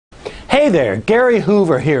Hey there, Gary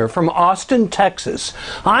Hoover here from Austin, Texas.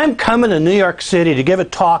 I'm coming to New York City to give a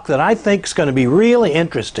talk that I think is going to be really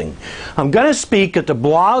interesting. I'm going to speak at the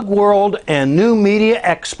BlogWorld and New Media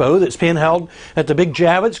Expo that's being held at the Big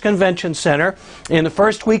Javits Convention Center in the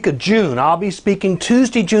first week of June. I'll be speaking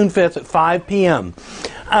Tuesday, June 5th at 5 p.m.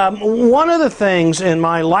 One of the things in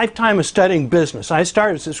my lifetime of studying business, I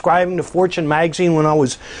started subscribing to Fortune magazine when I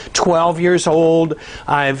was 12 years old.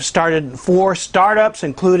 I've started 4 startups,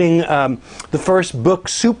 including the first book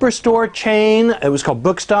superstore chain. It was called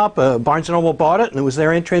Bookstop. Barnes & Noble bought it, and it was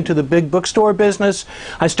their entry into the big bookstore business.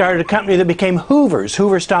 I started a company that became Hoover's,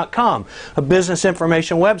 Hoovers.com, a business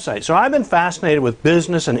information website. So I've been fascinated with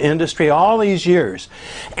business and industry all these years.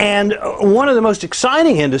 And one of the most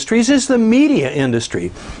exciting industries is the media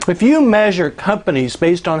industry. If you measure companies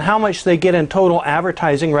based on how much they get in total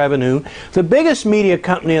advertising revenue, the biggest media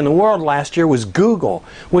company in the world last year was Google,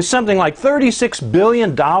 with something like $36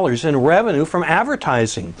 billion in revenue from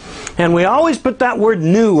advertising. And we always put that word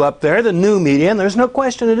new up there, the new media, and there's no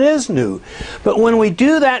question it is new. But when we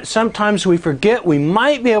do that, sometimes we forget we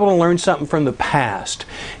might be able to learn something from the past.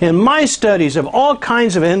 In my studies of all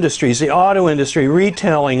kinds of industries, the auto industry,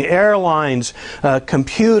 retailing, airlines,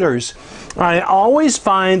 computers, I always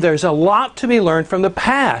find there's a lot to be learned from the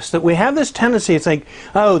past, that we have this tendency to think,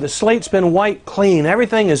 oh, the slate's been wiped clean,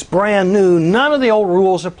 everything is brand new, none of the old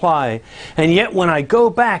rules apply. And yet when I go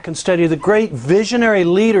back and study the great visionary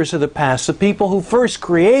leaders of the past, the people who first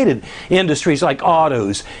created industries like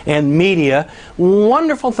autos and media,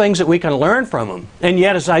 wonderful things that we can learn from them. And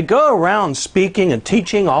yet as I go around speaking and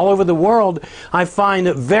teaching all over the world, I find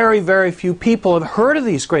that very, very few people have heard of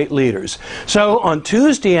these great leaders. So on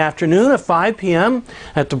Tuesday afternoon at 5 p.m.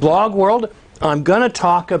 at the BlogWorld, I'm going to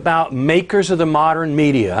talk about makers of the modern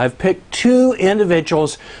media. I've picked 2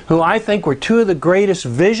 individuals who I think were 2 of the greatest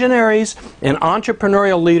visionaries and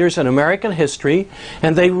entrepreneurial leaders in American history,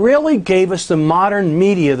 and they really gave us the modern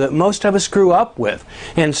media that most of us grew up with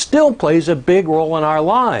and still plays a big role in our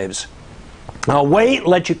lives. I'll wait,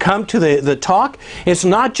 let you come to the talk. It's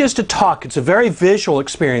not just a talk, it's a very visual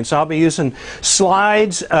experience. I'll be using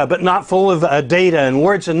slides, but not full of data and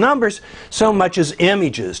words and numbers, so much as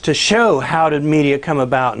images to show how did media come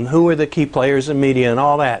about and who are the key players in media and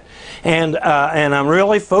all that. And I'm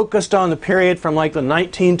really focused on the period from like the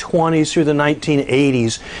 1920s through the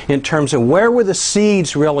 1980s in terms of where were the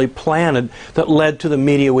seeds really planted that led to the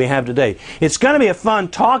media we have today. It's going to be a fun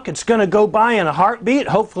talk. It's going to go by in a heartbeat.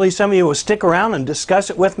 Hopefully some of you will stick around and discuss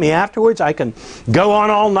it with me afterwards. I can go on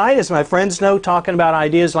all night, as my friends know, talking about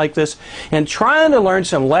ideas like this and trying to learn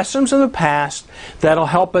some lessons in the past that'll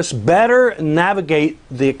help us better navigate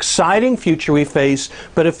the exciting future we face,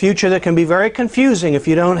 but a future that can be very confusing if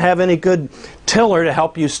you don't have any good tiller to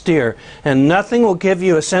help you steer. And nothing will give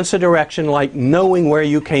you a sense of direction like knowing where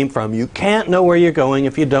you came from. You can't know where you're going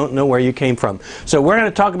if you don't know where you came from. So we're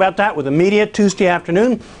going to talk about that with the media Tuesday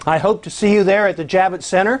afternoon. I hope to see you there at the Javits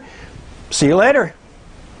Center. See you later.